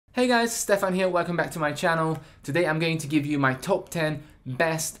Hey guys, Stefan here, welcome back to my channel. Today I'm going to give you my top 10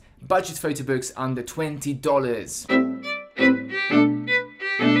 best budget photo books under $20.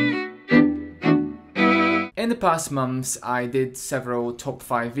 In the past months, I did several top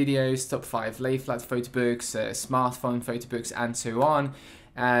 5 videos, top 5 lay flat photo books, smartphone photo books and so on.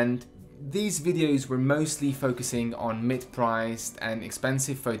 And these videos were mostly focusing on mid-priced and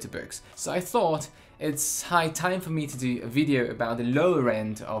expensive photo books. So I thought it's high time for me to do a video about the lower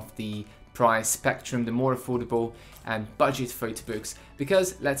end of the price spectrum, the more affordable and budget photo books,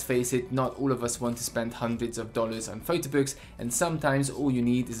 because let's face it, not all of us want to spend hundreds of dollars on photo books, and sometimes all you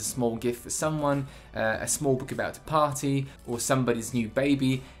need is a small gift for someone, a small book about a party or somebody's new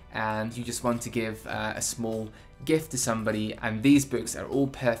baby, and you just want to give a small gift to somebody, and these books are all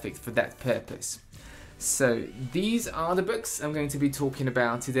perfect for that purpose. So these are the books I'm going to be talking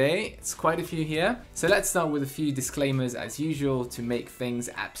about today. It's quite a few here. So let's start with a few disclaimers as usual to make things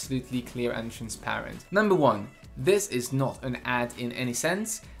absolutely clear and transparent. Number one, this is not an ad in any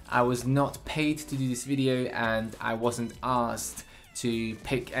sense. I was not paid to do this video and I wasn't asked to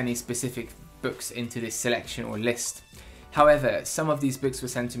pick any specific books into this selection or list. However, some of these books were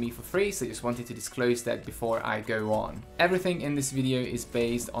sent to me for free, so I just wanted to disclose that before I go on. Everything in this video is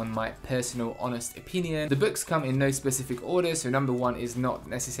based on my personal honest opinion. The books come in no specific order, so number one is not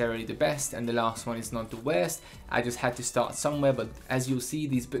necessarily the best and the last one is not the worst. I just had to start somewhere, but as you'll see,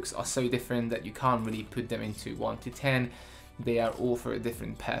 these books are so different that you can't really put them into 1 to 10. They are all for a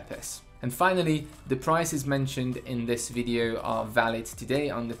different purpose. And finally, the prices mentioned in this video are valid today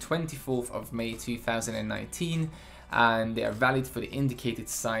on the 24th of May 2019. And they are valid for the indicated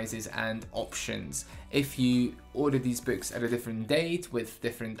sizes and options. If you order these books at a different date with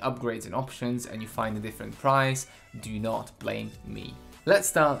different upgrades and options and you find a different price, do not blame me. Let's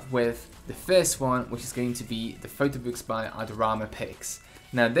start with the first one, which is going to be the photo books by AdoramaPix.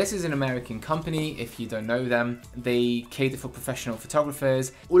 Now this is an American company, if you don't know them. They cater for professional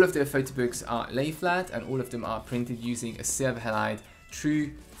photographers. All of their photo books are lay flat and all of them are printed using a silver halide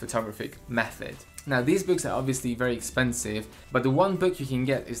true photographic method. Now these books are obviously very expensive, but the one book you can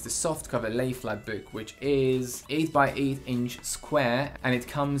get is the softcover lay flat book, which is 8 by 8 inch square, and it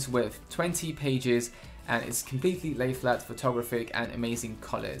comes with 20 pages and it's completely lay flat, photographic and amazing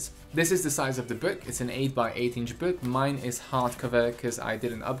colors. This is the size of the book. It's an 8 by 8 inch book. Mine is hardcover because I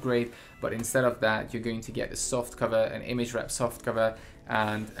did an upgrade, but instead of that you're going to get a softcover, an image wrap softcover.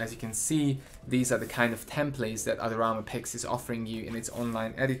 And as you can see, these are the kind of templates that AdoramaPix is offering you in its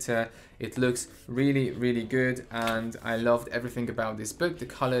online editor. It looks really, really good, and I loved everything about this book. The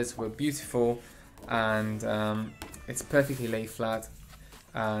colors were beautiful, and it's perfectly lay flat.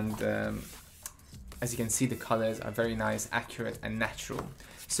 And as you can see, the colors are very nice, accurate, and natural.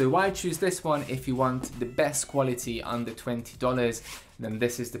 So why choose this one? If you want the best quality under $20, then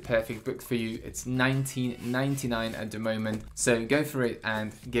this is the perfect book for you. It's $19.99 at the moment, so go for it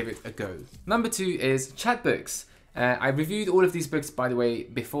and give it a go. Number two is Chatbooks. I reviewed all of these books, by the way,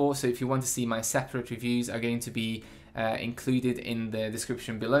 before, so if you want to see my separate reviews are going to be included in the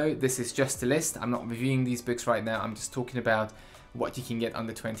description below. This is just a list. I'm not reviewing these books right now. I'm just talking about what you can get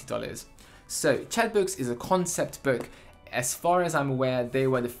under $20. So Chatbooks is a concept book. As far as I'm aware, they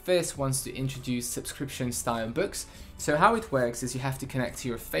were the first ones to introduce subscription style books. So how it works is you have to connect to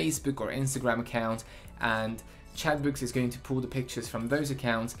your Facebook or Instagram account, and Chatbooks is going to pull the pictures from those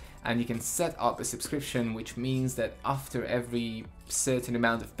accounts, and you can set up a subscription, which means that after every certain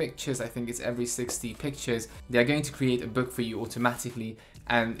amount of pictures, I think it's every 60 pictures, they're going to create a book for you automatically,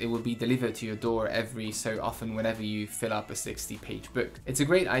 and it will be delivered to your door every so often whenever you fill up a 60-page book. It's a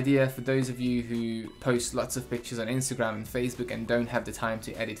great idea for those of you who post lots of pictures on Instagram and Facebook and don't have the time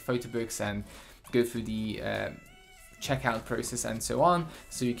to edit photo books and go through the checkout process and so on,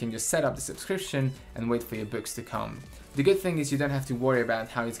 so you can just set up the subscription and wait for your books to come. The good thing is you don't have to worry about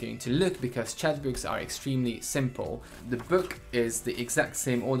how it's going to look because Chatbooks are extremely simple. The book is the exact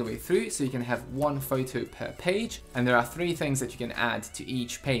same all the way through, so you can have one photo per page, and there are 3 things that you can add to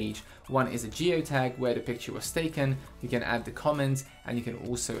each page. One is a geotag where the picture was taken, you can add the comments, and you can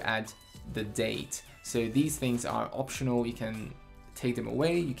also add the date. So these things are optional. You can take them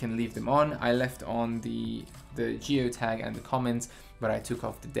away, you can leave them on. I left on the geotag and the comments, but I took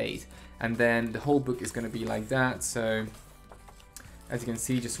off the date. And then the whole book is going to be like that. So as you can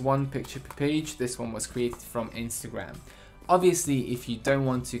see, just one picture per page. This one was created from Instagram. Obviously, if you don't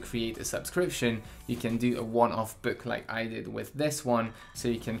want to create a subscription, you can do a one-off book like I did with this one. So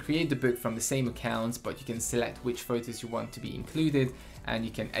you can create the book from the same accounts, but you can select which photos you want to be included and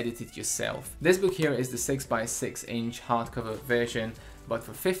you can edit it yourself. This book here is the 6 by 6 inch hardcover version, but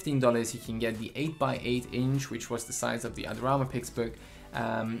for $15 you can get the 8 by 8 inch, which was the size of the AdoramaPix book,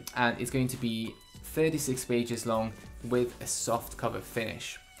 and it's going to be 36 pages long with a soft cover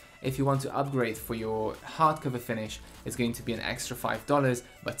finish. If you want to upgrade for your hardcover finish, it's going to be an extra $5,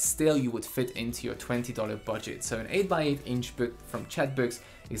 but still you would fit into your $20 budget. So an 8x8 inch book from Chatbooks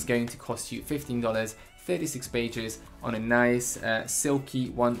is going to cost you $15, 36 pages on a nice silky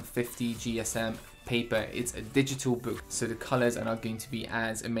 150 GSM paper. It's a digital book, so the colors are not going to be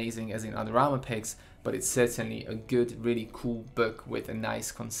as amazing as in AdoramaPix, but it's certainly a good, really cool book with a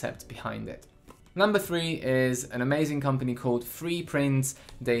nice concept behind it. Number 3 is an amazing company called FreePrints.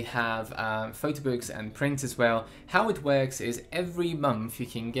 They have photo books and print as well. How it works is every month you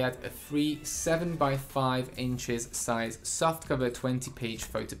can get a free 7x5 inches size softcover 20-page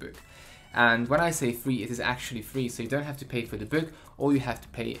photo book. And when I say free, it is actually free, so you don't have to pay for the book. All you have to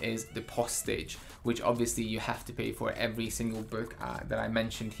pay is the postage, which obviously you have to pay for every single book that I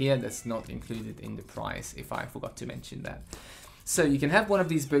mentioned here. That's not included in the price, if I forgot to mention that. So you can have one of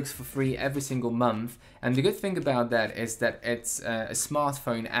these books for free every single month, and the good thing about that is that it's a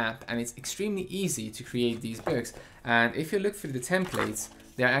smartphone app and it's extremely easy to create these books. And if you look through the templates,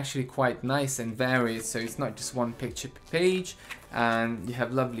 they're actually quite nice and varied, so it's not just one picture per page, and you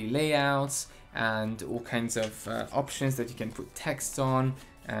have lovely layouts and all kinds of options that you can put text on,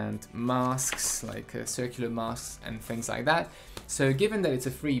 and masks like circular masks and things like that. So given that it's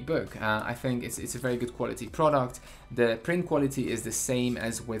a free book, I think it's a very good quality product. The print quality is the same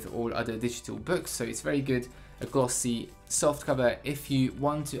as with all other digital books, so it's very good, a glossy softcover. If you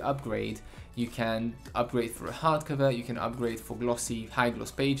want to upgrade, you can upgrade for a hardcover, you can upgrade for glossy high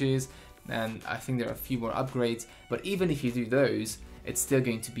gloss pages, and I think there are a few more upgrades, but even if you do those, it's still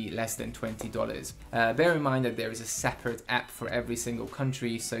going to be less than $20. Bear in mind that there is a separate app for every single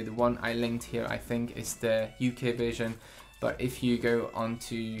country, so the one I linked here I think is the UK version, but if you go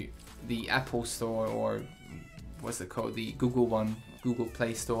onto the Apple Store, or what's it called, the Google one, Google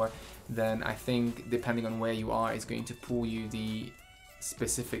Play Store, then I think depending on where you are, it's going to pull you the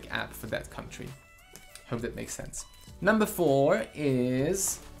specific app for that country. Hope that makes sense. Number 4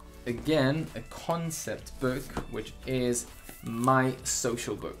 is again a concept book, which is My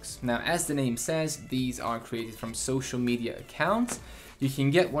Social Books. Now, as the name says, these are created from social media accounts. You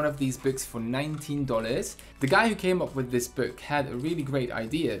can get one of these books for $19. The guy who came up with this book had a really great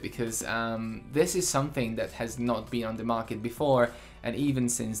idea, because this is something that has not been on the market before, and even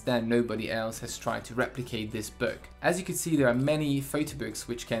since then nobody else has tried to replicate this book. As you can see, there are many photo books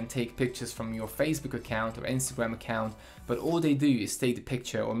which can take pictures from your Facebook account or Instagram account, but all they do is take the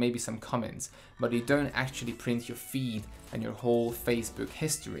picture or maybe some comments, but they don't actually print your feed and your whole Facebook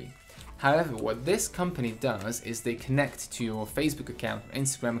history. However, what this company does is they connect to your Facebook account or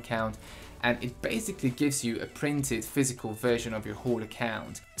Instagram account, and it basically gives you a printed physical version of your whole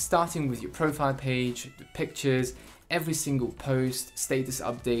account, starting with your profile page, the pictures, every single post, status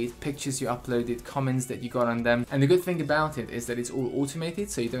update, pictures you uploaded, comments that you got on them. And the good thing about it is that it's all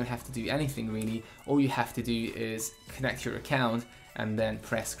automated, so you don't have to do anything really. All you have to do is connect your account and then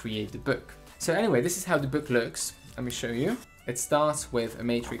press create the book. So anyway, this is how the book looks. Let me show you. It starts with a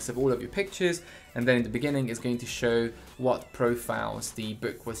matrix of all of your pictures, and then in the beginning it's going to show what profiles the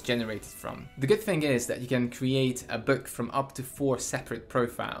book was generated from. The good thing is that you can create a book from up to 4 separate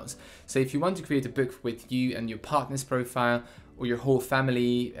profiles. So if you want to create a book with you and your partner's profile, or your whole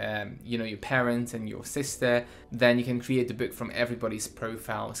family, you know, your parents and your sister, then you can create the book from everybody's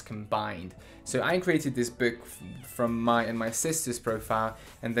profiles combined. So I created this book from my and my sister's profile,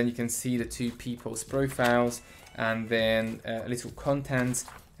 and then you can see the 2 people's profiles, and then a little content,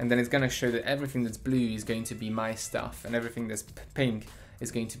 and then it's going to show that everything that's blue is going to be my stuff, and everything that's pink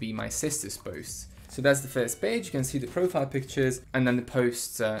is going to be my sister's posts. So that's the first page. You can see the profile pictures, and then the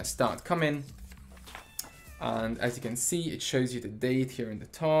posts start coming. And as you can see, it shows you the date here in the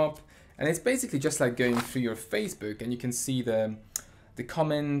top, and it's basically just like going through your Facebook, and you can see the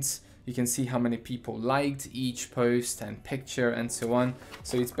comments, you can see how many people liked each post and picture and so on.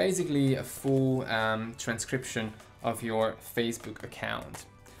 So it's basically a full transcription of your Facebook account.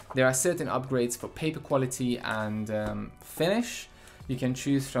 There are certain upgrades for paper quality and finish. You can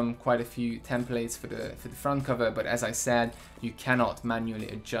choose from quite a few templates for the front cover, but as I said, you cannot manually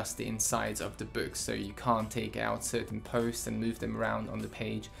adjust the insides of the book, so you can't take out certain posts and move them around on the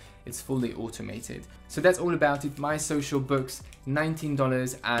page. It's fully automated. So that's all about it. My Social Books,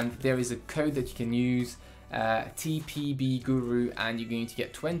 $19, and there is a code that you can use, TPB Guru, and you're going to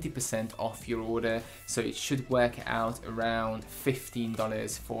get 20% off your order, so it should work out around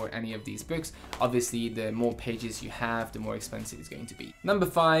 $15 for any of these books. Obviously, the more pages you have, the more expensive it's going to be. Number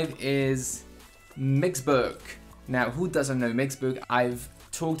 5 is Mixbook. Now, who doesn't know Mixbook? I've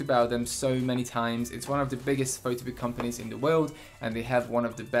talked about them so many times. It's one of the biggest photo book companies in the world, and they have one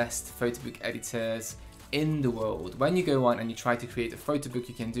of the best photo book editors in the world. When you go on and you try to create a photo book,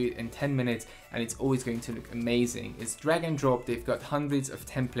 you can do it in 10 minutes and it's always going to look amazing. It's drag and drop. They've got hundreds of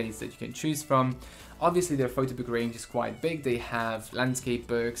templates that you can choose from. Obviously their photo book range is quite big. They have landscape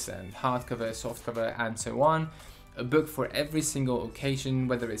books and hardcover, softcover, and so on. A book for every single occasion,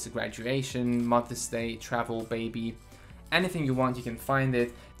 whether it's a graduation, Mother's Day, travel, baby, anything you want, you can find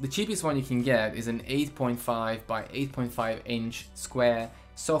it. The cheapest one you can get is an 8.5 by 8.5 inch square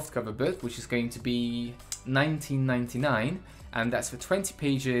softcover book, which is going to be $19.99, and that's for 20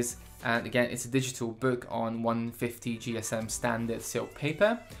 pages. And again, it's a digital book on 150 GSM standard silk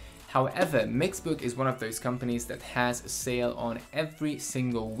paper. However, Mixbook is one of those companies that has a sale on every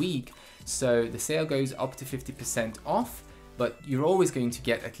single week. So the sale goes up to 50% off, but you're always going to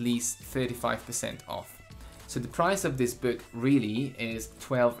get at least 35% off. So the price of this book really is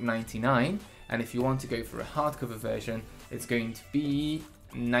 $12.99, and if you want to go for a hardcover version, it's going to be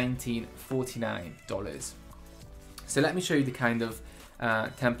 $19.49. So let me show you the kind of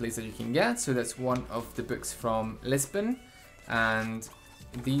templates that you can get. So that's one of the books from Lisbon, and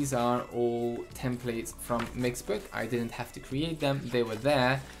these are all templates from Mixbook. I didn't have to create them, they were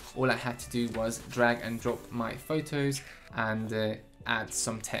there. All I had to do was drag and drop my photos and add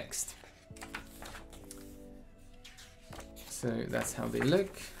some text. So that's how they look.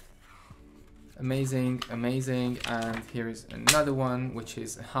 Amazing, amazing. And here is another one, which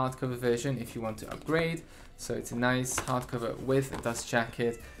is a hardcover version if you want to upgrade. So it's a nice hardcover with a dust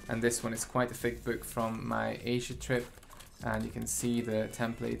jacket, and this one is quite a thick book from my Asia trip, and you can see the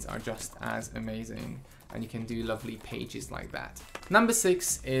templates are just as amazing, and you can do lovely pages like that. Number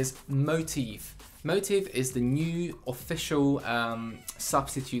 6 is Motif. Motif is the new official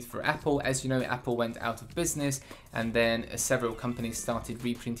substitute for Apple. As you know, Apple went out of business, and then several companies started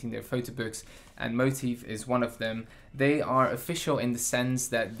reprinting their photo books, and Motif is one of them. They are official in the sense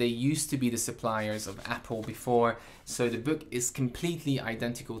that they used to be the suppliers of Apple before, so the book is completely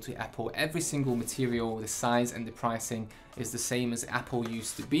identical to Apple. Every single material, the size and the pricing is the same as Apple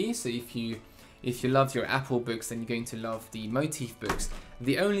used to be. So if you love your Apple books, then you're going to love the Motif books.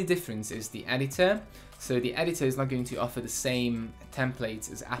 The only difference is the editor. So the editor is not going to offer the same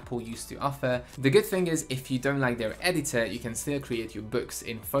templates as Apple used to offer. The good thing is, if you don't like their editor, you can still create your books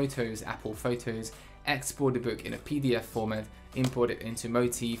in Photos, Apple Photos, export the book in a PDF format, import it into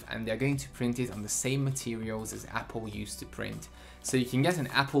Motif, and they're going to print it on the same materials as Apple used to print. So you can get an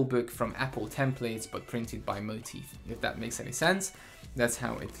Apple book from Apple templates, but printed by Motif, if that makes any sense. That's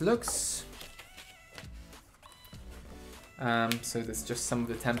how it looks. So that's just some of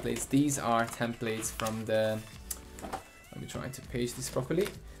the templates. These are templates from the, let me try to page this properly.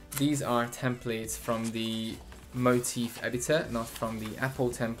 These are templates from the Motif editor, not from the Apple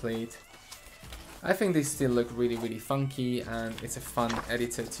template. I think they still look really, really funky, and it's a fun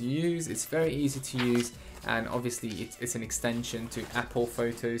editor to use. It's very easy to use, and obviously it's an extension to Apple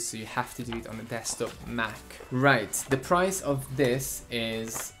Photos, so you have to do it on a desktop Mac. Right, the price of this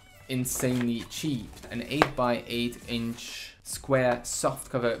is insanely cheap. An 8 by 8 inch square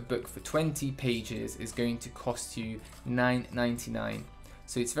softcover book for 20 pages is going to cost you $9.99.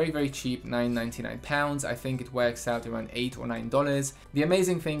 So it's very, very cheap, £9.99. I think it works out around $8 or $9. The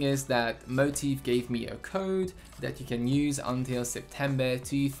amazing thing is that Motif gave me a code that you can use until September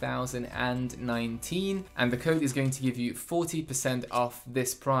 2019, and the code is going to give you 40% off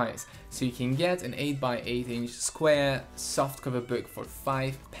this price. So you can get an 8 by 8 inch square softcover book for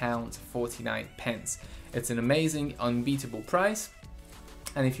 £5.49. It's an amazing, unbeatable price.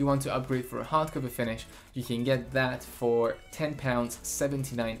 And if you want to upgrade for a hardcover finish, you can get that for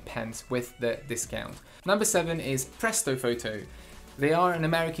 £10.79 with the discount. Number 7 is PrestoPhoto. They are an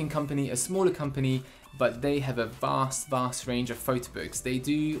American company, a smaller company, but they have a vast range of photo books. They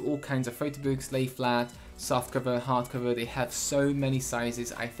do all kinds of photo books, lay flat, softcover, hardcover. They have so many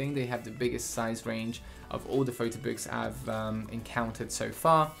sizes. I think they have the biggest size range of all the photo books I've encountered so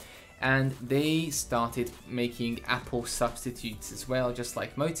far. And they started making Apple substitutes as well, just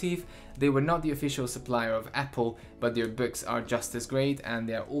like Motif. They were not the official supplier of Apple, but their books are just as great, and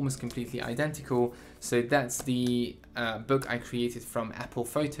they're almost completely identical. So that's the book I created from Apple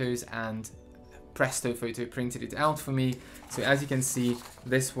Photos, and PrestoPhoto printed it out for me. So as you can see,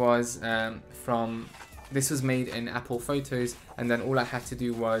 this was made in Apple Photos, and then all I had to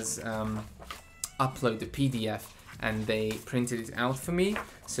do was upload the PDF, and they printed it out for me.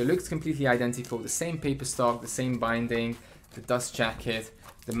 So it looks completely identical, the same paper stock, the same binding, the dust jacket,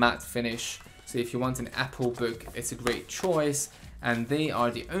 the matte finish. So if you want an Apple book, it's a great choice. and they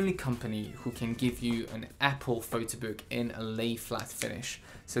are the only company who can give you an Apple photo book in a lay flat finish.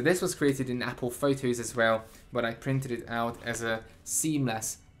 So this was created in Apple Photos as well, but I printed it out as a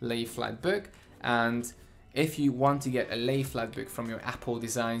seamless lay flat book. And if you want to get a lay flat book from your Apple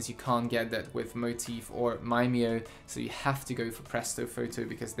designs, you can't get that with Motif or Mimeo, so you have to go for PrestoPhoto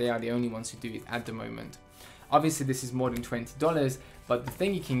because they are the only ones who do it at the moment. Obviously this is more than $20, but the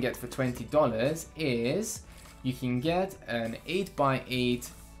thing you can get for $20 is you can get an 8x8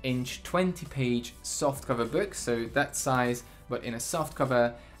 inch 20-page softcover book, so that size but in a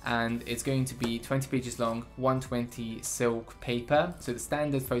softcover, and it's going to be 20 pages long, 120 silk paper, so the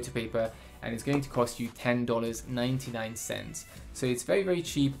standard photo paper, and it's going to cost you $10.99. So it's very, very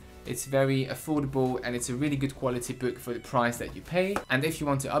cheap, it's very affordable, and it's a really good quality book for the price that you pay. And if you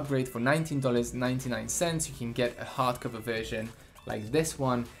want to upgrade for $19.99, you can get a hardcover version like this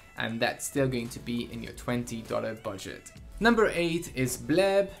one, and that's still going to be in your $20 budget. Number 8 is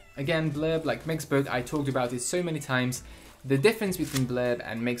Blurb. Again, Blurb, like Mixbook, I talked about it so many times. The difference between Blurb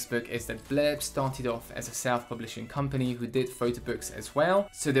and Mixbook is that Blurb started off as a self-publishing company who did photo books as well.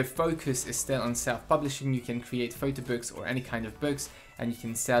 So their focus is still on self-publishing. You can create photo books or any kind of books, and you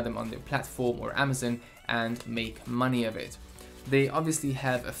can sell them on their platform or Amazon and make money of it. They obviously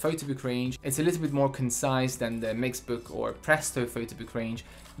have a photo book range. It's a little bit more concise than the Mixbook or Presto photo book range,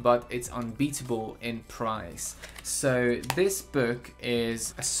 but it's unbeatable in price. So this book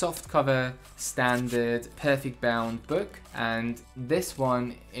is a softcover, standard, perfect bound book, and this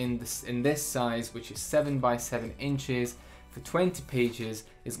one in this size, which is 7 by 7 inches for 20 pages,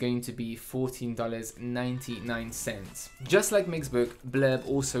 is going to be $14.99. Just like Mixbook, Blurb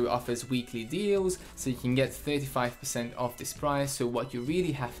also offers weekly deals, so you can get 35% off this price. So what you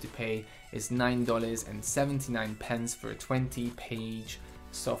really have to pay is $9.79 for a 20-page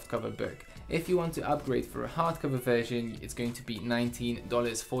softcover book. If you want to upgrade for a hardcover version, it's going to be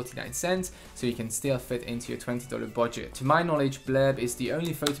 $19.49, so you can still fit into your $20 budget. To my knowledge, Blurb is the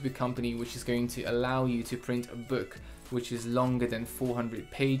only photo book company which is going to allow you to print a book which is longer than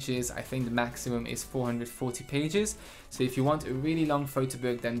 400 pages. I think the maximum is 440 pages. So if you want a really long photo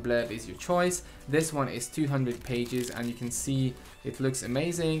book, then Blurb is your choice. This one is 200 pages, and you can see it looks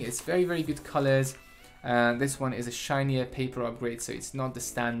amazing. It's very, very good colors. This one is a shinier paper upgrade, so it's not the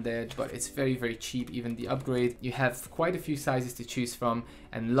standard, but it's very, very cheap, even the upgrade. You have quite a few sizes to choose from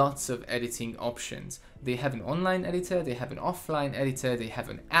and lots of editing options. They have an online editor, they have an offline editor, they have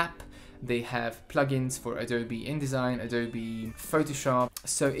an app, they have plugins for Adobe InDesign, Adobe Photoshop.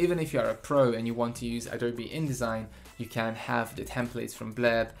 So even if you're a pro and you want to use Adobe InDesign, you can have the templates from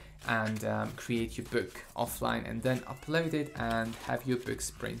Blurb and create your book offline and then upload it and have your books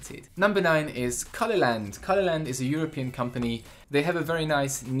printed. Number 9 is Colorland. Colorland is a European company. They have a very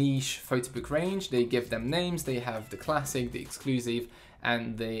nice niche photo book range. They give them names. They have the classic, the exclusive,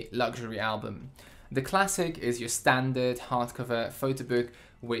 and the luxury album. The classic is your standard hardcover photo book,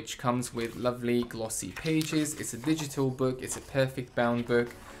 which comes with lovely glossy pages. It's a digital book, it's a perfect bound book.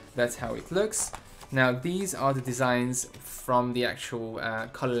 That's how it looks. Now these are the designs from the actual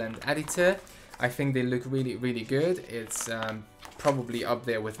Colorland editor. I think they look really, really good. It's probably up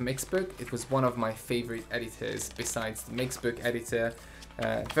there with Mixbook. It was one of my favorite editors besides the Mixbook editor.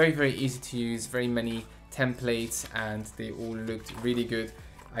 Very, very easy to use, very many templates, and they all looked really good.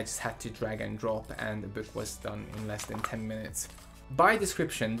 I just had to drag and drop and the book was done in less than 10 minutes. By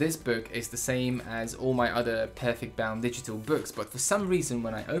description, this book is the same as all my other perfect bound digital books, but for some reason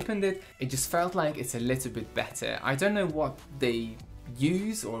when I opened it, it just felt like it's a little bit better. I don't know what they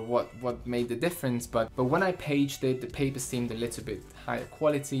use or what made the difference, but when I paged it, the paper seemed a little bit higher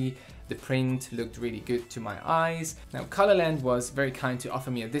quality. The print looked really good to my eyes. Now Colorland was very kind to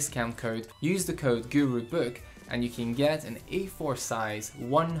offer me a discount code. Use the code GURUBOOK and you can get an A4 size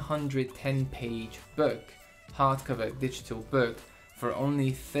 110-page book, hardcover digital book, for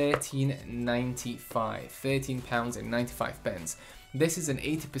only £13.95. This is an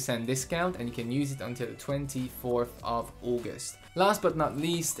 80% discount and you can use it until the 24th of August. Last but not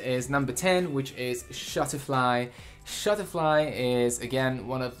least is number 10, which is Shutterfly. Shutterfly is, again,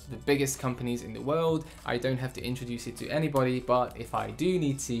 one of the biggest companies in the world. I don't have to introduce it to anybody, but if I do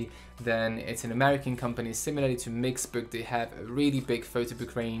need to, then it's an American company. Similarly to Mixbook, they have a really big photo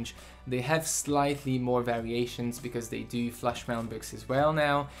book range. They have slightly more variations because they do flush mount books as well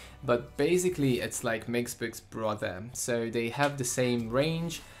now, but basically it's like Mixbook's brother. So they have the same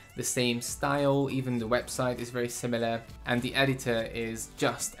range, the same style, even the website is very similar, and the editor is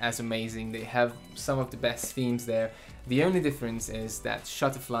just as amazing. They have some of the best themes there. The only difference is that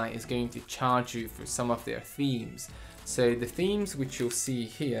Shutterfly is going to charge you for some of their themes. So the themes which you'll see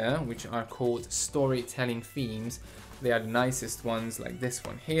here, which are called storytelling themes, they are the nicest ones, like this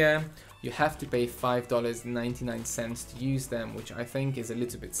one here. You have to pay $5.99 to use them, which I think is a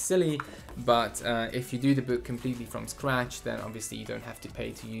little bit silly, but if you do the book completely from scratch, then obviously you don't have to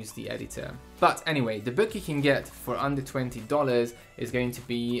pay to use the editor. But anyway, the book you can get for under $20 is going to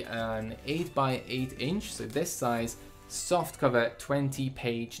be an 8x8 inch, so this size, softcover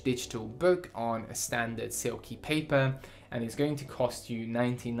 20-page digital book on a standard silky paper, and it's going to cost you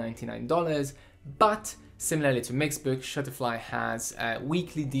 $19.99, but similarly to Mixbook, Shutterfly has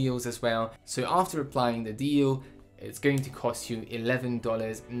weekly deals as well. So after applying the deal, it's going to cost you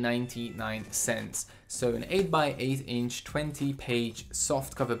 $11.99. So an 8x8 inch 20-page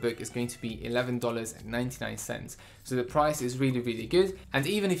softcover book is going to be $11.99. So the price is really, really good. And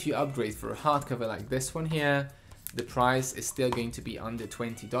even if you upgrade for a hardcover like this one here, the price is still going to be under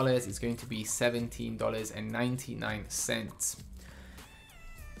 $20. It's going to be $17.99.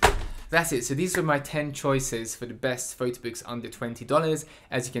 That's it. So these are my 10 choices for the best photo books under $20.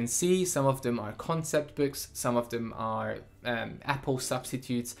 As you can see, some of them are concept books, some of them are Apple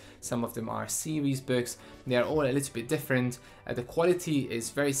substitutes, some of them are series books. They are all a little bit different. The quality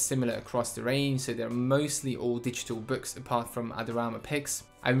is very similar across the range, so they're mostly all digital books apart from AdoramaPix.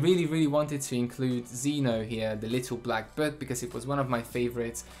 I really wanted to include Zeno here, the little black book, because it was one of my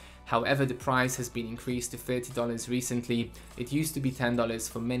favorites. However, the price has been increased to $30 recently. It used to be $10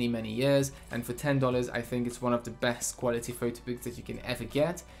 for many years, and for $10 I think it's one of the best quality photo books that you can ever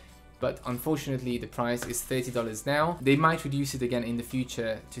get. But unfortunately the price is $30 now. They might reduce it again in the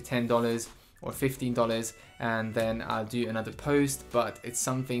future to $10 or $15, and then I'll do another post, but it's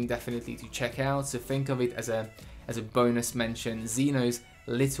something definitely to check out. So think of it as a bonus mention, Zeno's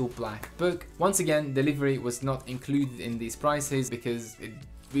little black book. Once again, delivery was not included in these prices because it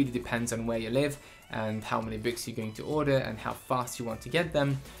really depends on where you live and how many books you're going to order and how fast you want to get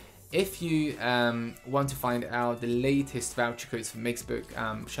them. If you want to find out the latest voucher codes for Mixbook,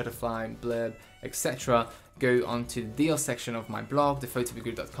 Shutterfly, Blurb, etc., go onto the deal section of my blog,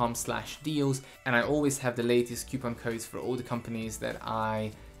 thephotobooker.com/deals, and I always have the latest coupon codes for all the companies that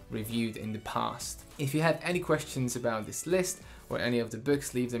I reviewed in the past. If you have any questions about this list or any of the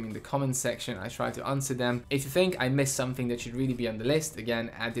books, leave them in the comments section. I try to answer them. If you think I missed something that should really be on the list,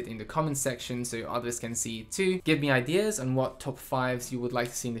 again, add it in the comments section so others can see it too. Give me ideas on what top 5s you would like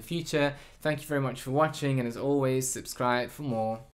to see in the future. Thank you very much for watching, and as always, subscribe for more.